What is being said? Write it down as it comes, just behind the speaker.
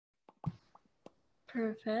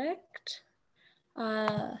Perfect.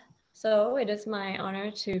 So it is my honor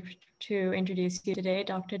to introduce you today,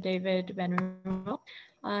 Dr. David Benrimoh.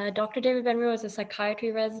 Dr. David Benrimoh is a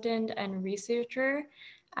psychiatry resident and researcher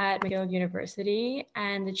at McGill University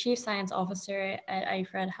and the Chief Science Officer at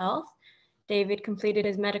Aifred Health. David completed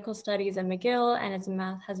his medical studies at McGill and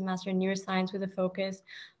has a Master in Neuroscience with a focus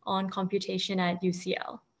on computation at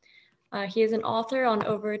UCL. He is an author on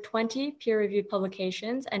over 20 peer-reviewed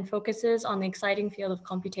publications and focuses on the exciting field of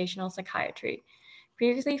computational psychiatry.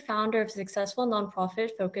 Previously founder of a successful nonprofit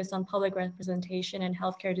focused on public representation and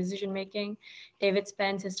healthcare decision-making, David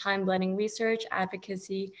spends his time blending research,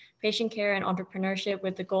 advocacy, patient care, and entrepreneurship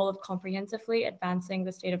with the goal of comprehensively advancing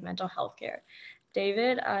the state of mental health care.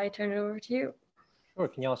 David, I turn it over to you. Sure,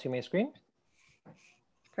 can you all see my screen?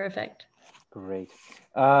 Perfect. Great.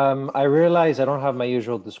 I realize I don't have my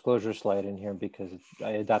usual disclosure slide in here because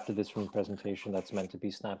I adapted this from a presentation that's meant to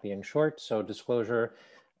be snappy and short. So disclosure,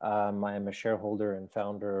 I am a shareholder and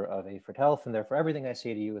founder of Aifred Health, and therefore everything I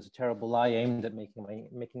say to you is a terrible lie aimed at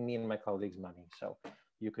making me and my colleagues money. So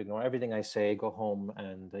you could ignore everything I say, go home,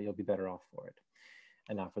 and you'll be better off for it.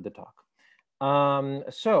 And now for the talk.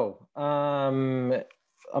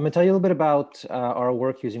 I'm going to tell you a little bit about our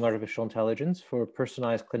work using artificial intelligence for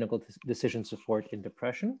personalized clinical decision support in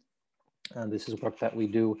depression. And this is work that we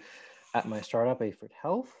do at my startup, Aifred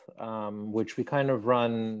Health, which we kind of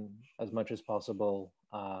run as much as possible,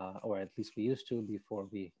 or at least we used to before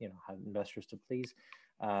we had investors to please,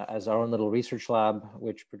 as our own little research lab,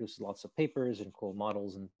 which produces lots of papers and cool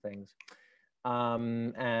models and things. The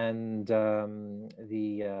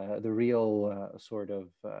real sort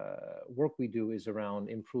of work we do is around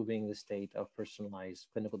improving the state of personalized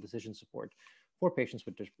clinical decision support for patients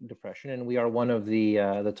with depression. And we are one of the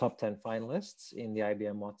top 10 finalists in the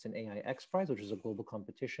IBM Watson AI X Prize, which is a global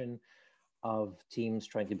competition of teams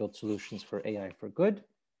trying to build solutions for AI for good.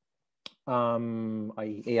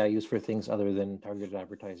 AI used for things other than targeted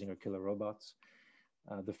advertising or killer robots.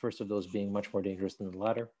 The first of those being much more dangerous than the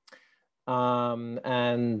latter.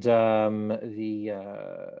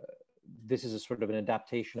 This is a sort of an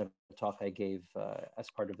adaptation of the talk I gave as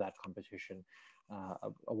part of that competition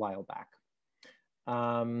a while back.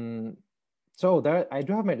 So there, I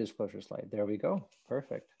do have my disclosure slide. There we go.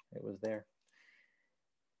 Perfect. It was there.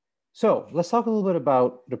 So let's talk a little bit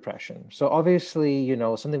about depression. So obviously,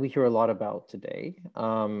 something we hear a lot about today,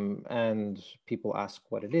 and people ask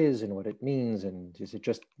what it is and what it means, and is it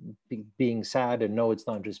just being sad? And no, it's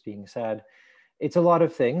not just being sad. It's a lot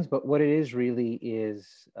of things, but what it is really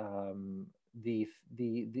is the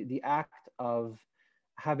act of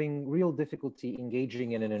having real difficulty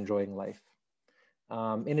engaging in and enjoying life,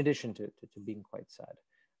 in addition to being quite sad.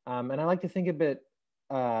 And I like to think a bit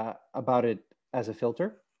about it as a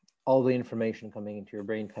filter. All the information coming into your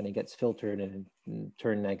brain kind of gets filtered and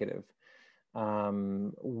turned negative.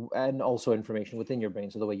 And also information within your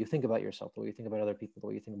brain. So the way you think about yourself, the way you think about other people, the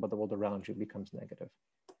way you think about the world around you becomes negative.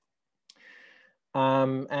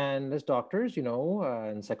 And as doctors,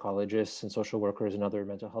 and psychologists and social workers and other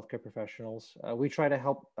mental health care professionals, we try to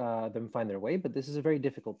help them find their way, but this is a very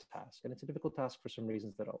difficult task. And it's a difficult task for some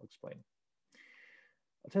reasons that I'll explain.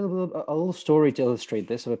 I'll tell you a little story to illustrate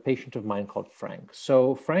this of a patient of mine called Frank.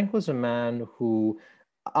 So Frank was a man who,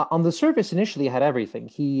 on the surface, initially had everything.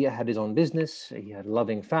 He had his own business, he had a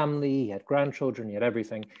loving family, he had grandchildren, he had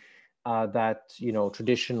everything that,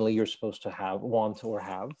 traditionally you're supposed to want or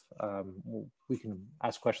have. We can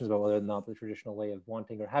ask questions about whether or not the traditional way of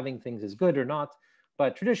wanting or having things is good or not,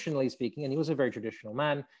 but traditionally speaking, and he was a very traditional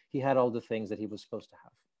man, he had all the things that he was supposed to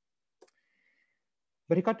have.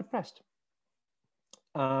 But he got depressed.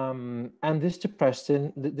 And this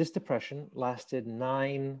depression lasted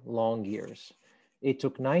 9 long years. It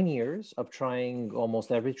took 9 years of trying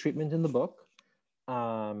almost every treatment in the book,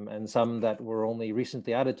 and some that were only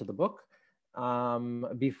recently added to the book,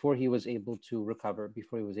 before he was able to recover,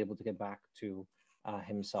 before he was able to get back to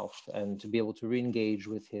himself and to be able to re-engage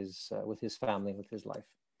with his family, with his life.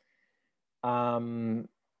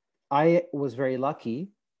 I was very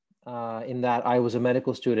lucky in that I was a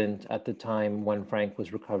medical student at the time when Frank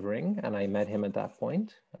was recovering, and I met him at that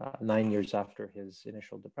point, 9 years after his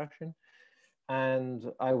initial depression.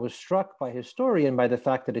 And I was struck by his story and by the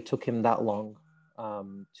fact that it took him that long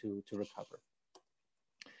to recover.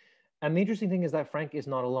 And the interesting thing is that Frank is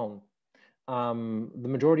not alone. The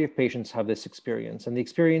majority of patients have this experience, and the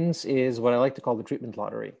experience is what I like to call the treatment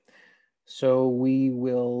lottery. So we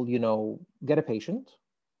will, get a patient,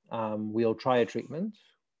 we'll try a treatment.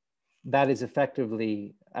 That is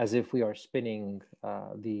effectively as if we are spinning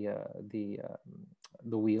the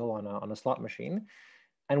wheel on a slot machine.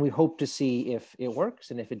 And we hope to see if it works.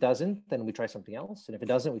 And if it doesn't, then we try something else. And if it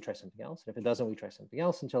doesn't, we try something else. And if it doesn't, we try something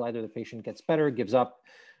else until either the patient gets better, gives up,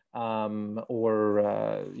 or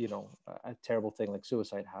you know, a terrible thing like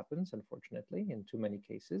suicide happens, unfortunately, in too many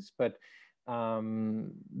cases. But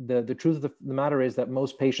the truth of the matter is that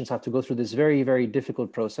most patients have to go through this very, very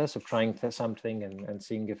difficult process of trying something and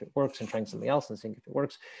seeing if it works, and trying something else and seeing if it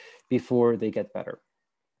works before they get better.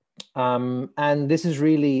 And this is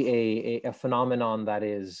really a phenomenon that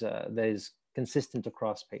is consistent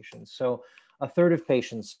across patients. So a third of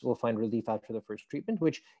patients will find relief after the first treatment,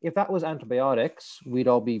 which if that was antibiotics, we'd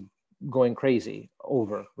all be going crazy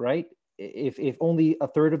over, right? If only a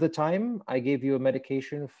third of the time I gave you a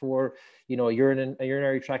medication for, you know, a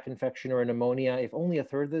urinary tract infection or a pneumonia, if only a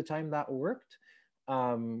third of the time that worked,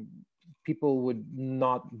 people would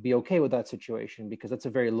not be okay with that situation, because that's a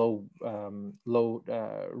very low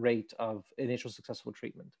rate of initial successful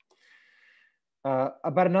treatment.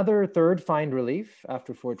 About another third find relief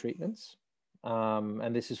after 4 treatments.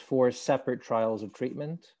 And this is 4 separate trials of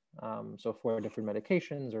treatment. So 4 different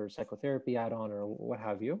medications or psychotherapy add-on or what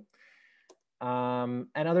have you. And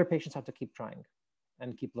other patients have to keep trying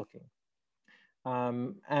and keep looking.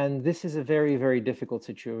 And this is a very, very difficult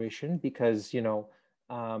situation because, you know,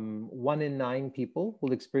 1 in 9 people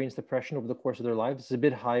will experience depression over the course of their lives. It's a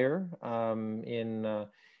bit higher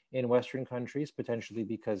in Western countries, potentially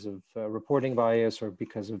because of reporting bias or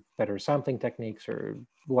because of better sampling techniques or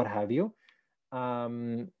what have you.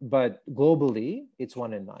 But globally, it's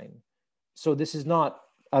 1 in 9. So this is not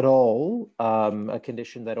at all a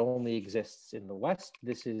condition that only exists in the West.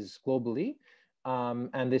 This is globally,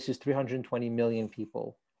 and this is 320 million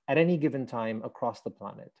people at any given time across the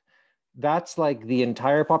planet. That's like the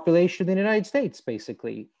entire population in the United States,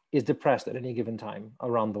 basically, is depressed at any given time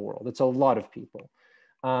around the world. It's a lot of people.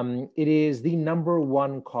 It is the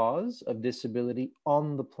 #1 cause of disability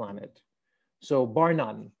on the planet. So bar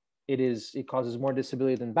none, it causes more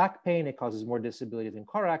disability than back pain. It causes more disability than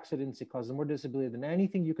car accidents. It causes more disability than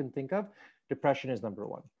anything you can think of. Depression is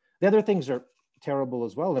 #1. The other things are terrible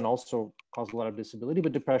as well and also cause a lot of disability,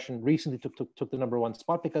 but depression recently took the #1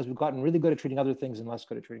 spot because we've gotten really good at treating other things and less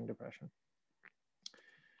good at treating depression.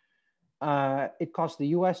 It costs the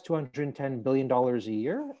US $210 billion a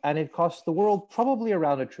year, and it costs the world probably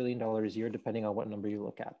around $1 trillion a year, depending on what number you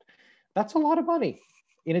look at. That's a lot of money,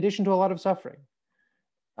 in addition to a lot of suffering.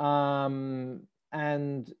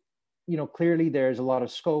 And, you know, clearly there's a lot of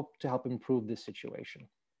scope to help improve this situation.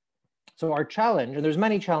 So our challenge, and there's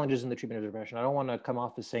many challenges in the treatment of depression. I don't want to come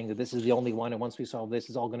off as saying that this is the only one, and once we solve this,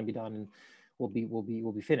 it's all going to be done and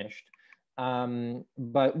we'll be finished.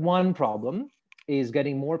 But one problem is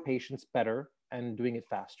getting more patients better and doing it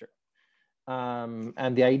faster.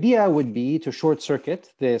 And the idea would be to short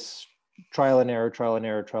circuit this trial and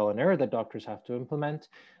error that doctors have to implement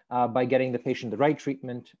by getting the patient the right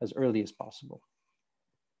treatment as early as possible.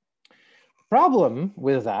 The problem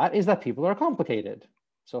with that is that people are complicated.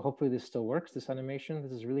 So hopefully this still works, this animation.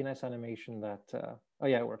 This is a really nice animation that, oh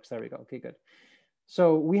yeah, it works, there we go, okay, good.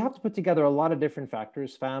 So we have to put together a lot of different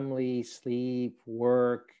factors: family, sleep,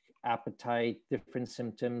 work, appetite, different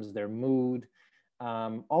symptoms, their mood.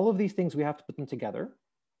 All of these things, we have to put them together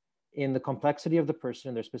in the complexity of the person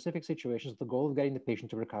and their specific situations, with the goal of getting the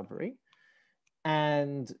patient to recovery.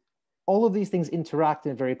 And all of these things interact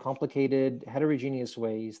in very complicated, heterogeneous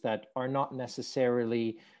ways that are not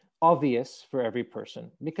necessarily obvious for every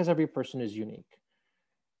person, because every person is unique.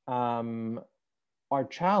 Our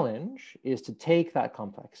challenge is to take that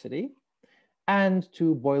complexity and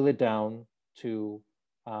to boil it down to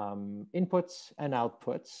inputs and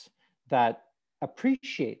outputs that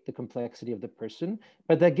appreciate the complexity of the person,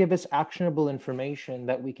 but that give us actionable information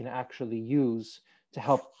that we can actually use to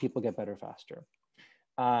help people get better faster.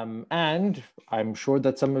 And I'm sure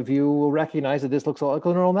that some of you will recognize that this looks a lot like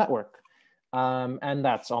a neural network. And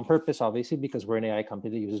that's on purpose, obviously, because we're an AI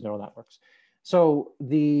company that uses neural networks. So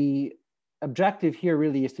the objective here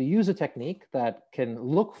really is to use a technique that can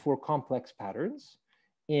look for complex patterns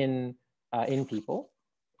in people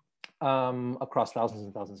across thousands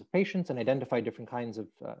and thousands of patients, and identify different kinds of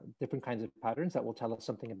patterns that will tell us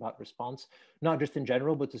something about response, not just in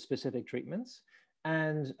general, but to specific treatments,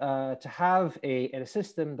 and to have a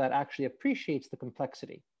system that actually appreciates the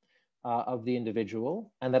complexity of the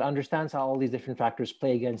individual and that understands how all these different factors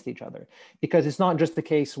play against each other. Because it's not just the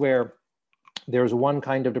case where there's one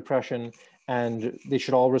kind of depression and they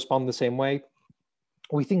should all respond the same way.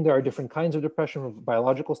 We think there are different kinds of depression from a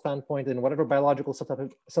biological standpoint, and whatever biological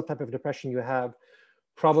subtype of depression you have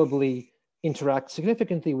probably interacts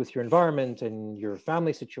significantly with your environment and your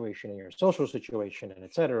family situation and your social situation, and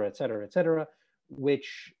et cetera,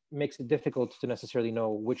 which makes it difficult to necessarily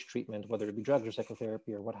know which treatment, whether it be drugs or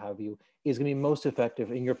psychotherapy or what have you, is going to be most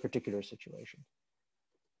effective in your particular situation.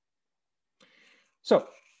 So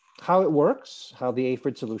how it works, how the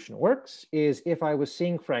Aifred solution works, is if I was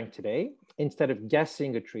seeing Frank today, instead of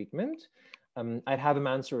guessing a treatment, I'd have him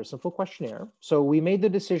answer a simple questionnaire. So we made the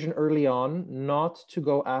decision early on not to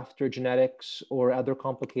go after genetics or other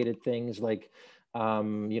complicated things like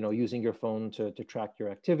using your phone to track your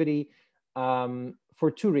activity, for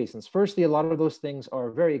two reasons. Firstly, a lot of those things are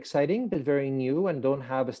very exciting, but very new and don't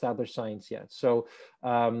have established science yet. So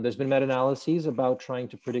there's been meta-analyses about trying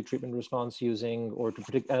to predict treatment response using, or to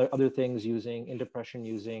predict other things using, in depression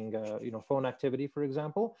using, phone activity, for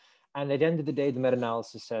example. And at the end of the day, the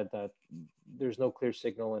meta-analysis said that there's no clear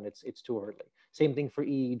signal and it's too early. Same thing for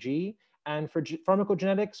EEG. And for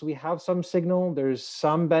pharmacogenetics, we have some signal. There's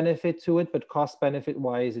some benefit to it, but cost benefit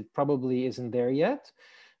wise, it probably isn't there yet.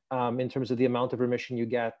 In terms of the amount of remission you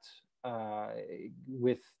get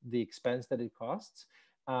with the expense that it costs.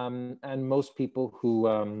 And most people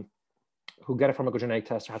who get a pharmacogenetic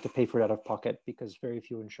test have to pay for it out of pocket because very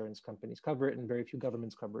few insurance companies cover it and very few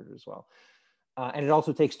governments cover it as well. And it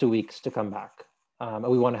also takes 2 weeks to come back. And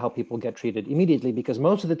we want to help people get treated immediately because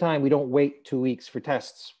most of the time we don't wait 2 weeks for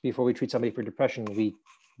tests before we treat somebody for depression. We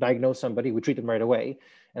diagnose somebody, we treat them right away,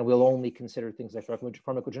 and we'll only consider things like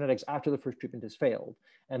pharmacogenetics after the first treatment has failed.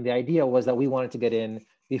 And the idea was that we wanted to get in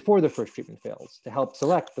before the first treatment fails to help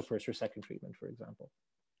select the first or second treatment, for example.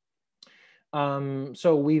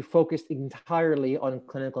 So we focused entirely on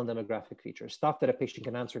clinical and demographic features, stuff that a patient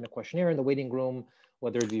can answer in a questionnaire in the waiting room,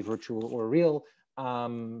 whether it be virtual or real,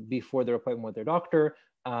 before their appointment with their doctor.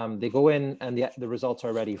 They go in and the results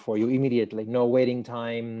are ready for you immediately. No waiting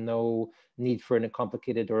time, no need for a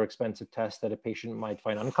complicated or expensive test that a patient might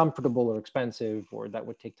find uncomfortable or expensive, or that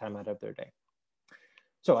would take time out of their day.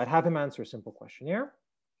 So I'd have him answer a simple questionnaire.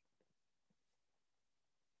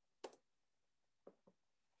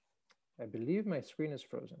 I believe my screen is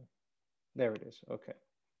frozen. There it is, okay.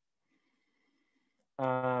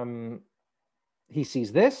 He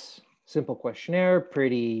sees this. Simple questionnaire,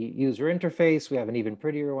 pretty user interface. We have an even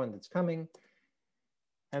prettier one that's coming.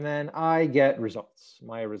 And then I get results.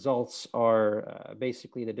 My results are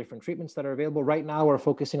basically the different treatments that are available. Right now, we're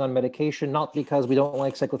focusing on medication, not because we don't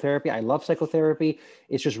like psychotherapy. I love psychotherapy.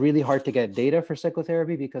 It's just really hard to get data for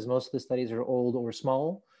psychotherapy because most of the studies are old or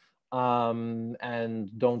small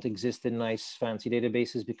and don't exist in nice, fancy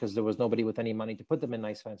databases because there was nobody with any money to put them in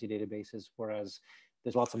nice, fancy databases, whereas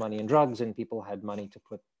there's lots of money in drugs and people had money to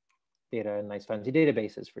put data in nice fancy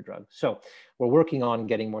databases for drugs. So we're working on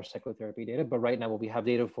getting more psychotherapy data, but right now what we have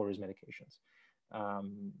data for is medications.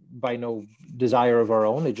 By no desire of our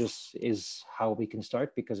own, it just is how we can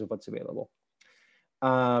start because of what's available.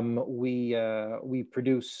 We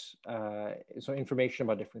produce so information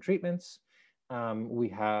about different treatments. We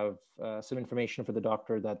have some information for the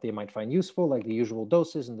doctor that they might find useful, like the usual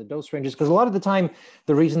doses and the dose ranges. Because a lot of the time,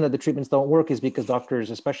 the reason that the treatments don't work is because doctors,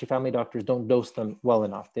 especially family doctors, don't dose them well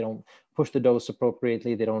enough. They don't push the dose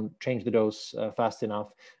appropriately. They don't change the dose fast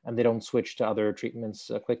enough. And they don't switch to other treatments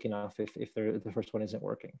quick enough if the first one isn't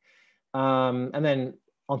working. And then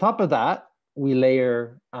on top of that, we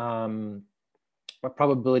layer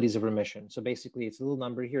probabilities of remission. So basically, it's a little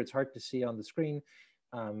number here. It's hard to see on the screen.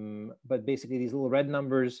 But basically these little red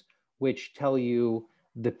numbers, which tell you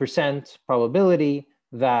the percent probability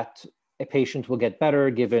that a patient will get better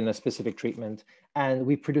given a specific treatment. And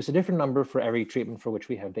we produce a different number for every treatment for which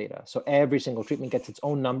we have data. So every single treatment gets its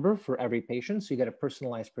own number for every patient. So you get a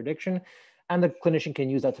personalized prediction and the clinician can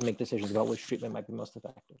use that to make decisions about which treatment might be most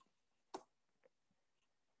effective.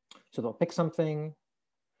 So they'll pick something.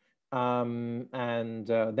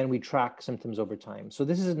 Then we track symptoms over time. So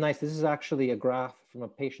this is nice. This is actually a graph from a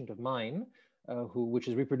patient of mine, which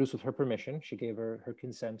is reproduced with her permission. She gave her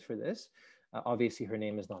consent for this. Obviously, her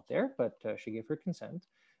name is not there, but she gave her consent.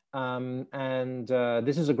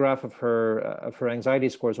 This is a graph of her anxiety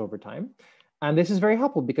scores over time. And this is very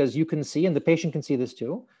helpful because you can see, and the patient can see this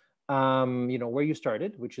too, where you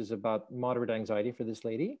started, which is about moderate anxiety for this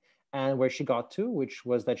lady, and where she got to, which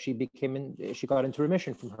was that she got into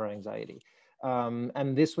remission from her anxiety.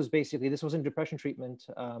 And this wasn't depression treatment,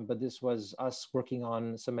 but this was us working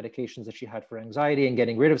on some medications that she had for anxiety and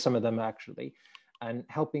getting rid of some of them actually, and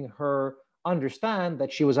helping her understand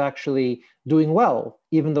that she was actually doing well,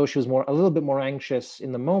 even though she was a little bit more anxious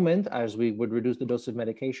in the moment. As we would reduce the dose of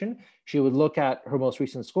medication, she would look at her most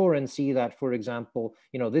recent score and see that, for example,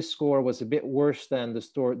 this score was a bit worse than the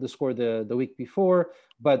score the week before,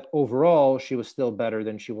 but overall she was still better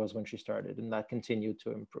than she was when she started, and that continued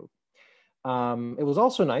to improve. It was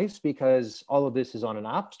also nice because all of this is on an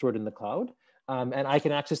app stored in the cloud. And I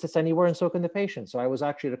can access this anywhere, and so can the patient. So I was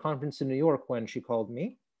actually at a conference in New York when she called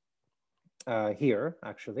me, here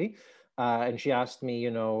actually. And she asked me,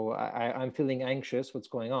 I'm feeling anxious, what's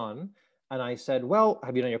going on? And I said, well,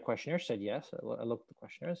 have you done your questionnaire? She said, yes. I looked at the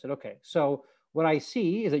questionnaire. I said, okay. So what I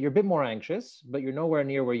see is that you're a bit more anxious, but you're nowhere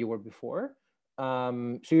near where you were before.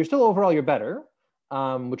 So you're still overall, you're better,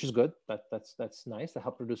 which is good. That's nice. That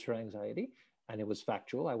helped reduce her anxiety. And it was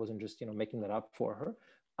factual. I wasn't just, making that up for her.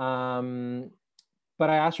 But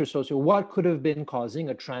I asked her, so what could have been causing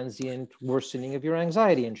a transient worsening of your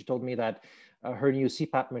anxiety? And she told me that her new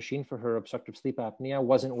CPAP machine for her obstructive sleep apnea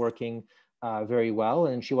wasn't working very well,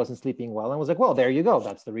 and she wasn't sleeping well. And I was like, well, there you go.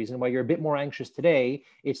 That's the reason why you're a bit more anxious today.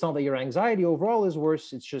 It's not that your anxiety overall is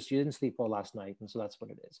worse. It's just you didn't sleep well last night. And so that's what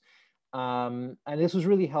it is. And this was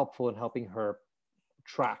really helpful in helping her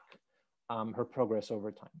track her progress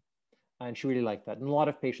over time. And she really liked that. And a lot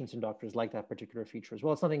of patients and doctors like that particular feature as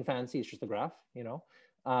well. It's nothing fancy, it's just a graph,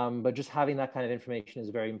 but just having that kind of information is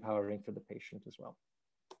very empowering for the patient as well.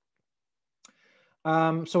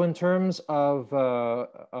 So in terms of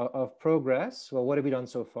progress, well, what have we done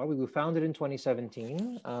so far? We were founded in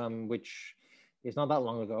 2017, which is not that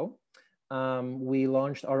long ago. We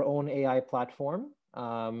launched our own AI platform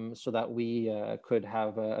so that we could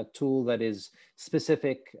have a tool that is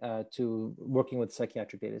specific to working with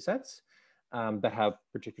psychiatric data sets that have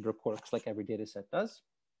particular quirks like every data set does.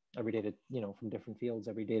 Every data, from different fields,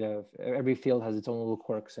 every field has its own little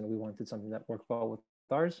quirks, and we wanted something that worked well with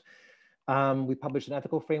ours. We published an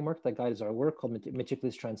ethical framework that guides our work called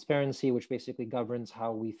Meticulous Transparency, which basically governs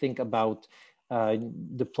how we think about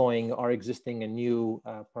deploying our existing and new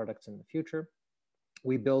products in the future.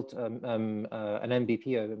 We built an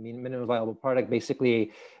MVP, a minimum viable product, basically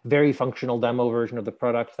a very functional demo version of the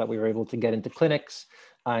product that we were able to get into clinics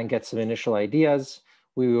and get some initial ideas.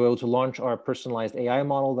 We were able to launch our personalized AI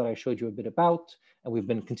model that I showed you a bit about, and we've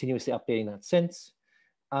been continuously updating that since.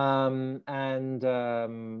 That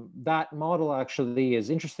model actually is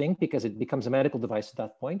interesting because it becomes a medical device at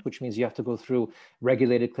that point, which means you have to go through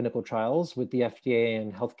regulated clinical trials with the FDA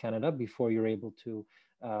and Health Canada before you're able to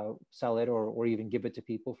sell it or even give it to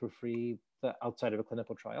people for free outside of a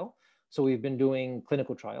clinical trial. So we've been doing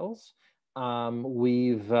clinical trials.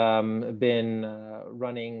 We ran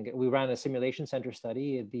a simulation center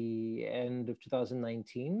study at the end of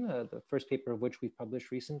 2019, the first paper of which we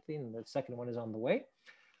published recently, and the second one is on the way.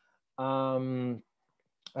 And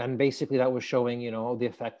basically that was showing, the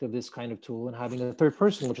effect of this kind of tool and having a third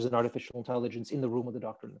person, which is an artificial intelligence, in the room with the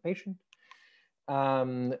doctor and the patient.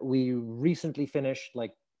 We recently finished,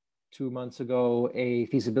 like 2 months ago, a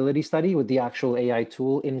feasibility study with the actual AI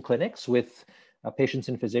tool in clinics with patients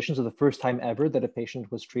and physicians. So the first time ever that a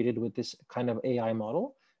patient was treated with this kind of AI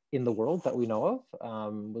model in the world that we know of,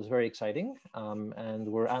 was very exciting. And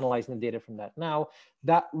we're analyzing the data from that now.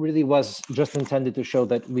 That really was just intended to show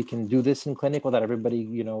that we can do this in clinic without everybody,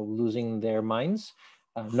 losing their minds.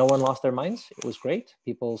 No one lost their minds. It was great.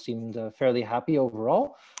 People seemed fairly happy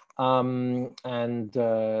overall.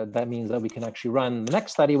 That means that we can actually run the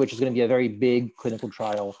next study, which is going to be a very big clinical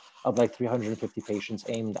trial of like 350 patients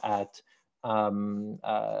aimed at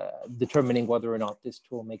determining whether or not this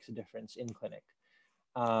tool makes a difference in clinic.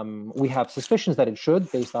 We have suspicions that it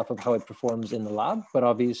should, based off of how it performs in the lab, but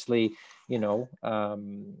obviously,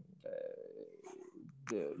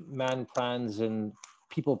 man plans and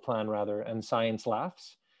people plan rather, and science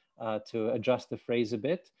laughs, to adjust the phrase a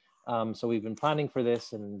bit. So we've been planning for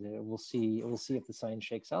this, and we'll see if the science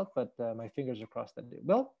shakes out, but my fingers are crossed that it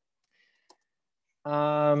will.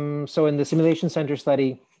 So in the simulation center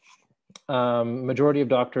study, majority of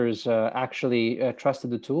doctors actually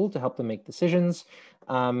trusted the tool to help them make decisions,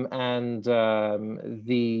 whether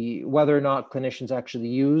or not clinicians actually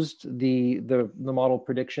used the model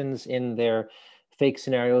predictions in their fake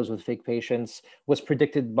scenarios with fake patients was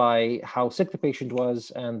predicted by how sick the patient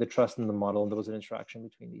was and the trust in the model, and there was an interaction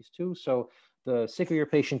between these two. So the sicker your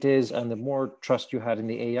patient is and the more trust you had in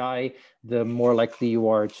the AI, the more likely you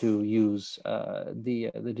are to use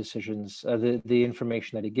the decisions, the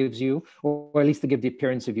information that it gives you, or at least to give the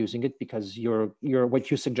appearance of using it, because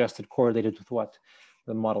what you suggested correlated with what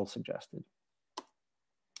the model suggested.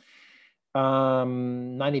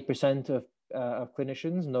 90% of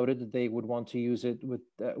clinicians noted that they would want to use it with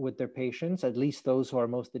their patients, at least those who are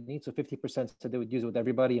most in need. So 50% said they would use it with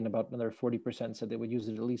everybody, and about another 40% said they would use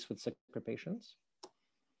it at least with sicker patients.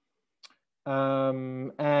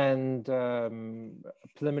 Preliminary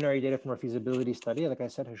data from our feasibility study, like I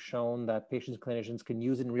said, has shown that patients and clinicians can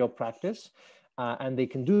use it in real practice, and they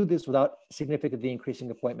can do this without significantly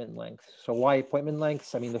increasing appointment length. So why appointment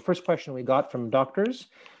lengths? I mean, the first question we got from doctors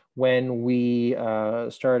when we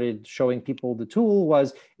started showing people the tool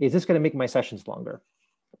was, is this going to make my sessions longer?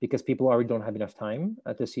 Because people already don't have enough time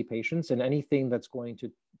to see patients, and anything that's going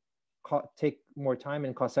to take more time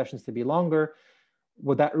and cause sessions to be longer,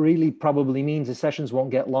 what that really probably means is sessions won't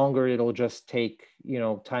get longer. It'll just take,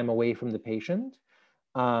 time away from the patient,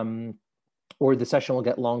 or the session will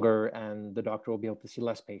get longer and the doctor will be able to see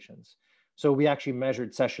less patients. So we actually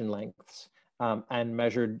measured session lengths and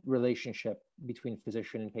measured relationship between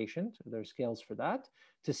physician and patient. There are scales for that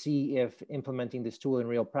to see if implementing this tool in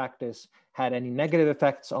real practice had any negative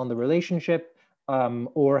effects on the relationship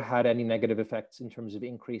or had any negative effects in terms of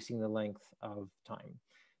increasing the length of time.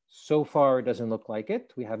 So far, it doesn't look like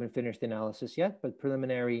it. We haven't finished the analysis yet, but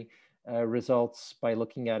preliminary results by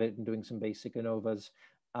looking at it and doing some basic ANOVAs,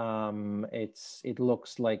 it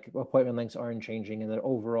looks like appointment lengths aren't changing, and that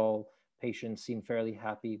overall patients seem fairly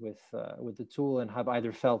happy with the tool and have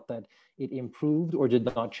either felt that it improved or did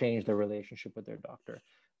not change their relationship with their doctor.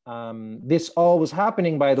 This all was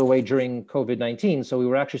happening, by the way, during COVID-19. So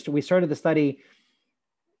we started the study.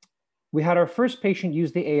 We had our first patient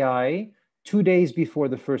use the AI 2 days before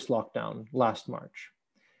the first lockdown last March.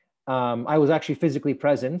 I was actually physically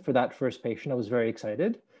present for that first patient. I was very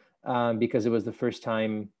excited because it was the first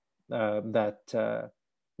time that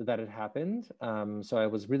had happened. So I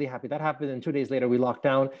was really happy that happened. And 2 days later, we locked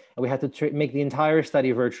down and we had to make the entire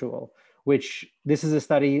study virtual, which this is a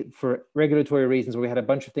study for regulatory reasons where we had a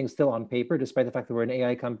bunch of things still on paper, despite the fact that we're an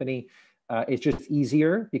AI company. It's just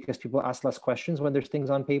easier because people ask less questions when there's things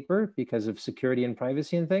on paper because of security and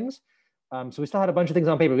privacy and things. So we still had a bunch of things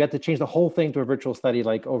on paper. We had to change the whole thing to a virtual study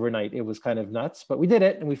like overnight. It was kind of nuts, but we did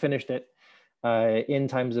it and we finished it in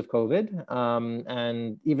times of COVID.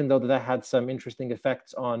 And even though that had some interesting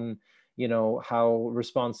effects on, how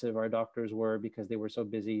responsive our doctors were because they were so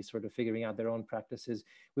busy sort of figuring out their own practices,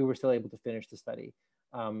 we were still able to finish the study.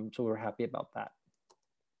 So we're happy about that.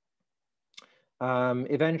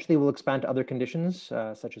 Eventually, we'll expand to other conditions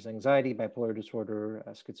such as anxiety, bipolar disorder,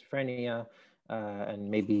 schizophrenia, and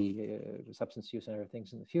maybe substance use and other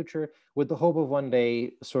things in the future, with the hope of one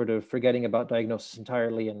day sort of forgetting about diagnosis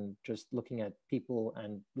entirely and just looking at people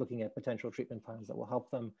and looking at potential treatment plans that will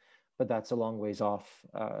help them. But that's a long ways off.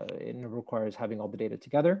 It requires having all the data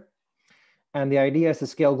together. And the idea is to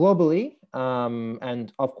scale globally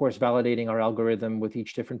and of course, validating our algorithm with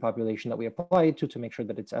each different population that we apply it to make sure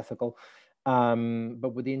that it's ethical,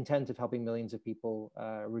 but with the intent of helping millions of people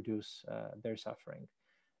reduce their suffering.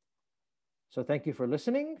 So thank you for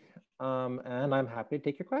listening, and I'm happy to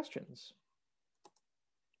take your questions.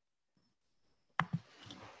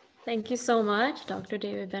 Thank you so much, Dr.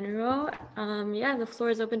 David Benrimoh. Yeah, the floor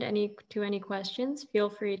is open to any questions. Feel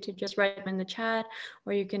free to just write them in the chat,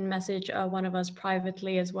 or you can message one of us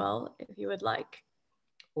privately as well, if you would like.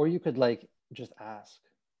 Or you could just ask.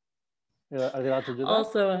 Are they allowed to do that?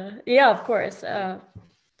 Also, yeah, of course.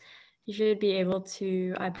 You should be able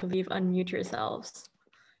to, I believe, unmute yourselves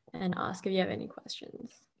and ask if you have any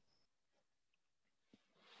questions.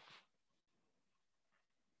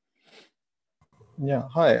 Yeah,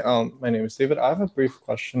 hi, my name is David. I have a brief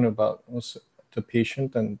question about the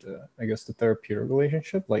patient and I guess the therapeutic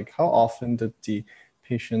relationship. Like, how often did the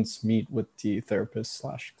patients meet with the therapist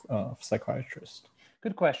 / psychiatrist?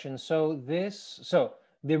 Good question. So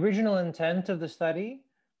the original intent of the study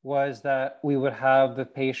was that we would have the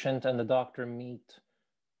patient and the doctor meet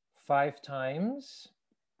 5 times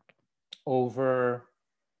over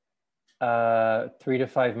 3 to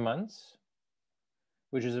 5 months,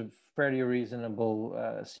 which is a fairly reasonable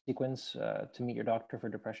sequence to meet your doctor for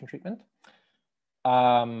depression treatment.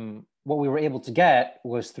 What we were able to get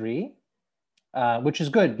was 3, which is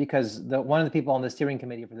good because one of the people on the steering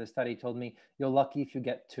committee for this study told me, you're lucky if you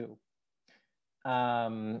get 2.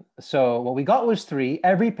 So what we got was 3.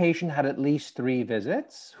 Every patient had at least 3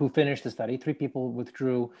 visits who finished the study. 3 people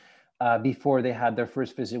withdrew before they had their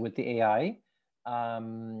first visit with the AI.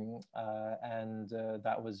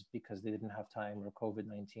 That was because they didn't have time or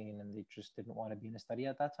COVID-19 and they just didn't want to be in a study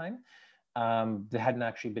at that time. They hadn't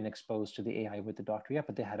actually been exposed to the AI with the doctor yet,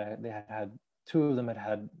 but they had 2 of them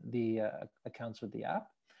had the accounts with the app.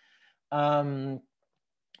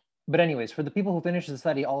 But anyways, for the people who finished the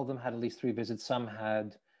study, all of them had at least 3 visits. One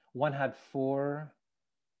had 4.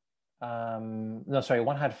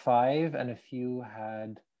 One had 5 and a few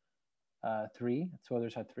had 3. 2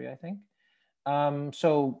 others had 3, I think.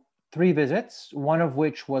 So 3 visits, one of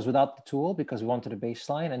which was without the tool because we wanted a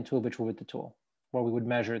baseline, and 2 of which were with the tool, where we would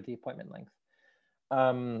measure the appointment length.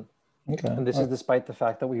 Okay. And this is despite the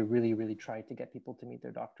fact that we really, really tried to get people to meet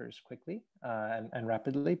their doctors quickly and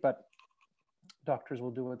rapidly, but doctors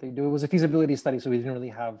will do what they do. It was a feasibility study, so we didn't really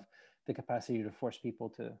have the capacity to force people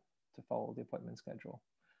to follow the appointment schedule.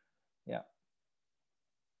 Yeah.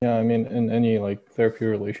 Yeah, I mean, in any like therapy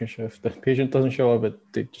relationship, if the patient doesn't show up,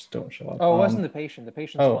 they just don't show up. Oh, it wasn't the patient. The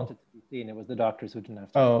patients Oh. wanted to be seen. It was the doctors who didn't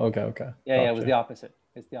have to. Oh, okay. Yeah, yeah, it was the opposite.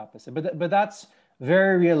 It's the opposite. But that's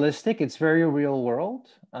very realistic. It's very real world.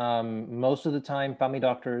 Most of the time, family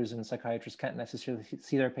doctors and psychiatrists can't necessarily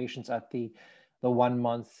see their patients at the 1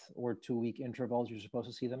 month or 2 week intervals you're supposed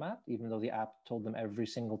to see them at, even though the app told them every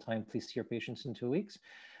single time, please see your patients in 2 weeks.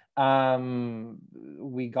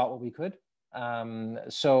 We got what we could.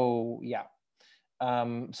 So yeah,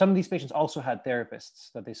 some of these patients also had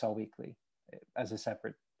therapists that they saw weekly as a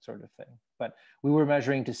separate sort of thing. But we were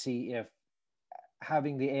measuring to see if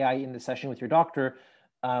having the AI in the session with your doctor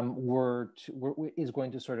is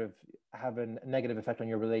going to sort of have a negative effect on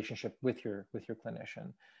your relationship with your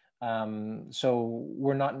clinician. So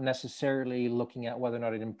we're not necessarily looking at whether or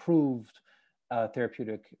not it improved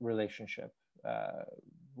therapeutic relationship,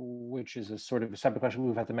 which is a sort of a separate question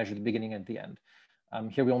we've had to measure at the beginning and at the end.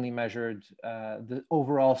 Here we only measured the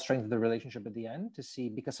overall strength of the relationship at the end to see,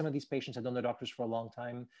 because some of these patients had known their doctors for a long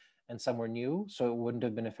time and some were new, so it wouldn't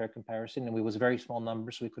have been a fair comparison, and it was a very small number,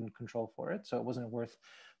 so we couldn't control for it, so it wasn't worth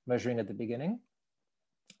measuring at the beginning.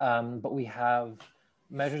 But we have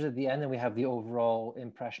measures at the end, and we have the overall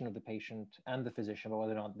impression of the patient and the physician about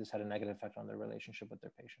whether or not this had a negative effect on their relationship with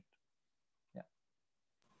their patient.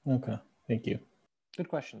 Yeah. Okay, thank you. Good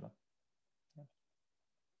question, though. Yeah.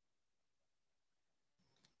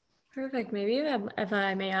 Perfect. Maybe if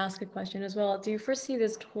I may ask a question as well, do you foresee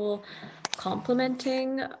this tool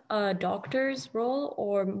complementing a doctor's role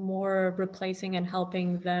or more replacing and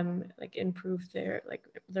helping them like improve their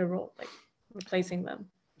role, like replacing them?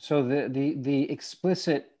 So the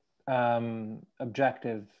explicit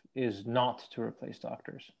objective is not to replace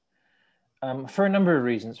doctors for a number of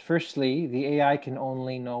reasons. Firstly, the AI can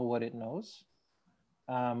only know what it knows,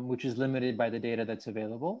 which is limited by the data that's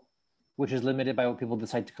available, which is limited by what people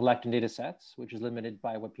decide to collect in data sets, which is limited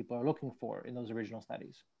by what people are looking for in those original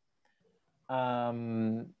studies.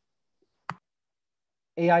 AI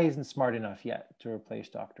isn't smart enough yet to replace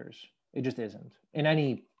doctors. It just isn't in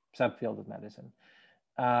any subfield of medicine.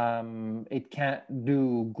 It can't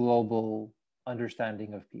do global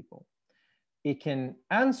understanding of people. It can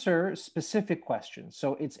answer specific questions.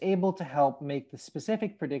 So it's able to help make the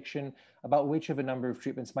specific prediction about which of a number of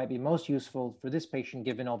treatments might be most useful for this patient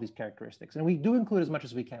given all these characteristics. And we do include as much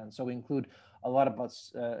as we can. So we include a lot about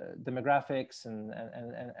demographics and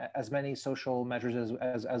as many social measures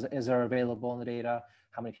as are available in the data,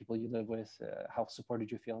 how many people you live with, how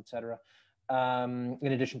supported you feel, et cetera,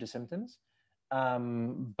 in addition to symptoms.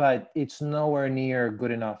 But it's nowhere near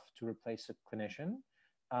good enough to replace a clinician.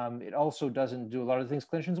 It also doesn't do a lot of the things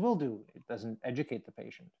clinicians will do. It doesn't educate the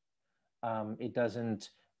patient. It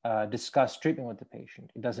doesn't discuss treatment with the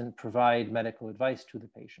patient. It doesn't provide medical advice to the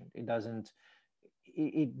patient. It doesn't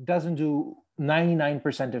do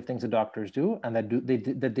 99% of things that doctors do and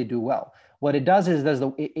that they do well. What it does is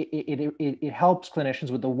it helps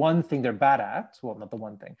clinicians with the one thing they're bad at. Well, not the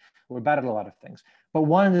one thing. We're bad at a lot of things, but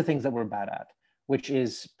one of the things that we're bad at, which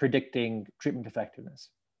is predicting treatment effectiveness.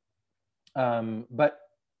 But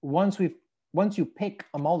once you pick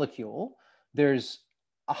a molecule, there's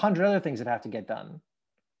 100 other things that have to get done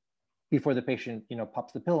before the patient,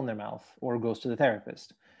 pops the pill in their mouth or goes to the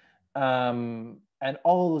therapist. And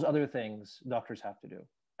all those other things doctors have to do,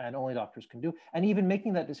 and only doctors can do. And even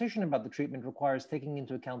making that decision about the treatment requires taking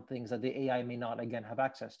into account things that the AI may not, again, have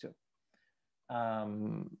access to,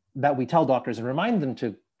 that we tell doctors and remind them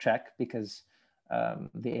to check because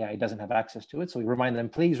the AI doesn't have access to it. So we remind them,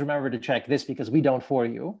 please remember to check this because we don't for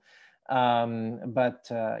you.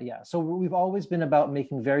 Yeah, so we've always been about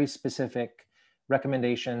making very specific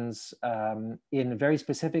recommendations in very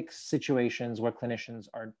specific situations where clinicians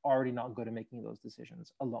are already not good at making those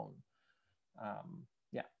decisions alone.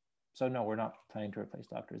 Yeah, so no, we're not planning to replace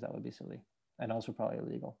doctors. That would be silly and also probably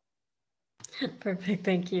illegal. Perfect,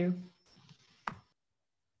 thank you.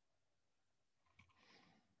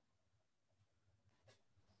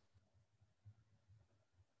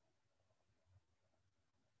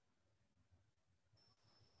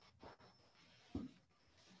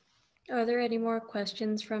 Are there any more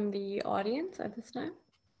questions from the audience at this time?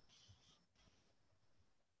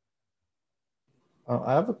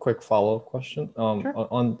 I have a quick follow-up question Sure.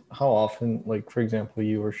 on how often, like, for example,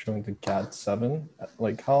 you were showing the GAD-7,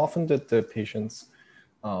 like how often did the patients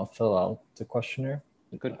fill out the questionnaire?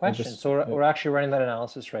 Good question. So we're actually running that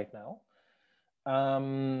analysis right now.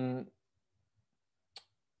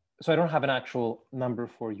 So I don't have an actual number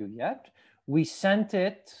for you yet. We sent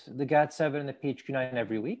it, the GAD-7 and the PHQ-9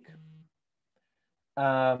 every week.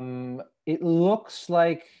 It looks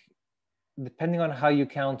like, depending on how you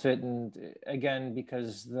count it, and again,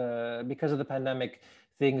 because of the pandemic,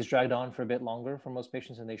 things dragged on for a bit longer for most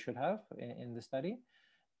patients than they should have in the study.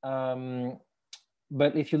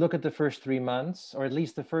 But if you look at the first 3 months, or at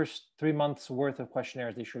least the first 3 months worth of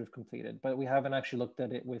questionnaires they should have completed, but we haven't actually looked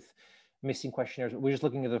at it with missing questionnaires. We're just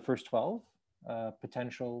looking at the first 12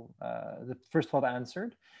 the first 12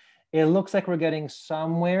 answered. It looks like we're getting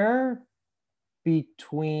somewhere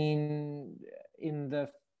between in the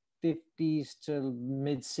 50s to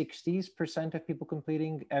mid 60s% of people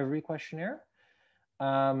completing every questionnaire,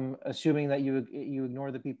 assuming that you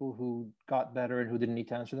ignore the people who got better and who didn't need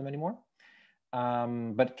to answer them anymore,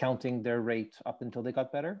 but counting their rate up until they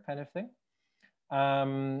got better, kind of thing.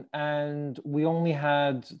 And we only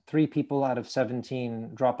had 3 people out of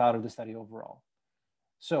 17 drop out of the study overall.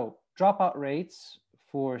 So dropout rates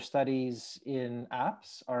for studies in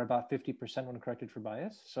apps are about 50% when corrected for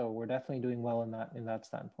bias. So we're definitely doing well in that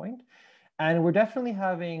standpoint. And we're definitely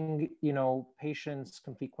having, patients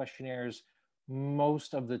complete questionnaires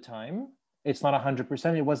most of the time. It's not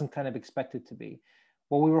 100%. It wasn't kind of expected to be.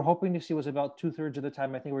 What we were hoping to see was about 2/3 of the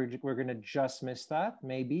time. I think we're going to just miss that.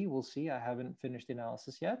 Maybe, we'll see. I haven't finished the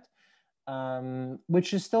analysis yet,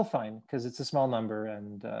 which is still fine because it's a small number,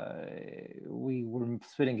 and we were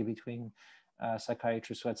splitting it between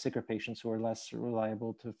psychiatrists who had sicker patients who were less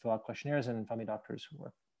reliable to fill out questionnaires and family doctors who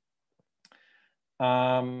were.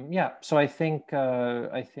 Yeah, so I think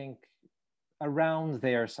around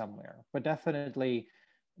there somewhere, but definitely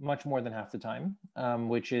much more than half the time,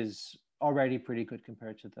 which is already pretty good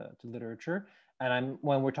compared to the literature. And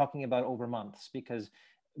when we're talking about over months, because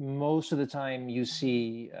most of the time you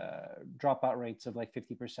see dropout rates of like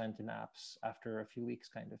 50% in apps after a few weeks,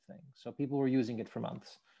 kind of thing. So people were using it for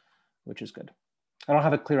months, which is good. I don't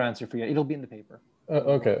have a clear answer for you. It'll be in the paper.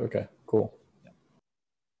 Okay, cool. Yeah.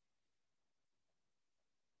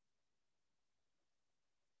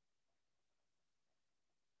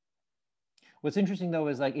 What's interesting though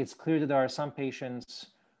is like, it's clear that there are some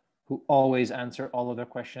patients who always answer all of their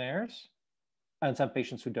questionnaires and some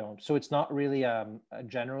patients who don't. So it's not really a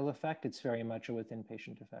general effect. It's very much a within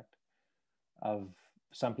patient effect of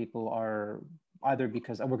some people are either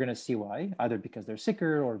because, and we're going to see why, either because they're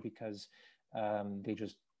sicker or because they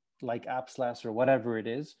just like apps less or whatever it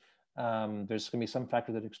is. There's going to be some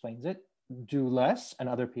factor that explains it. Do less and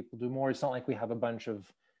other people do more. It's not like we have a bunch of,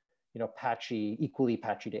 equally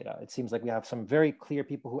patchy data. It seems like we have some very clear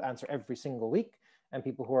people who answer every single week and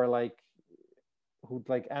people who are who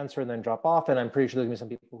answer and then drop off. And I'm pretty sure there's going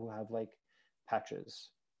to be some people who have like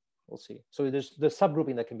patches. We'll see. So there's the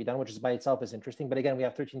subgrouping that can be done, which is by itself is interesting. But again, we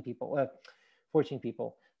have 14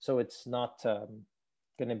 people. So it's not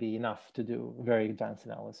going to be enough to do very advanced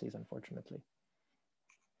analyses, unfortunately.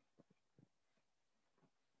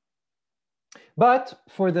 But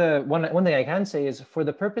for the one thing I can say is for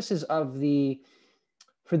the purposes of the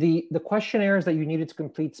questionnaires that you needed to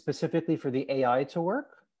complete specifically for the AI to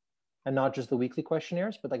work, and not just the weekly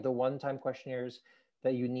questionnaires, but like the one-time questionnaires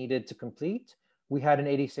that you needed to complete, we had an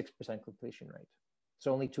 86% completion rate.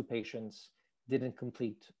 So only 2 patients didn't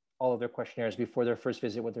complete all of their questionnaires before their first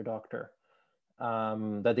visit with their doctor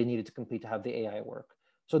that they needed to complete to have the AI work.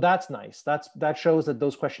 So that's nice. That shows that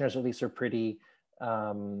those questionnaires at least are pretty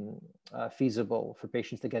feasible for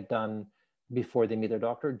patients to get done before they meet their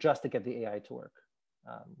doctor, just to get the AI to work,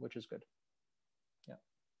 which is good. Yeah.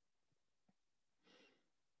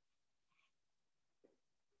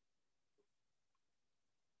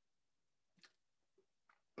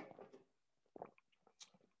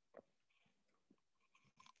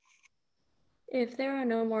 If there are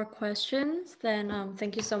no more questions, then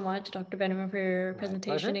thank you so much, Dr. Benrimoh, for your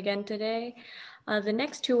presentation again today. The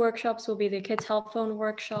next 2 workshops will be the Kids Help Phone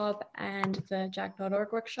workshop and the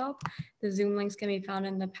Jack.org workshop. The Zoom links can be found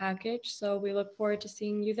in the package, so we look forward to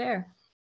seeing you there.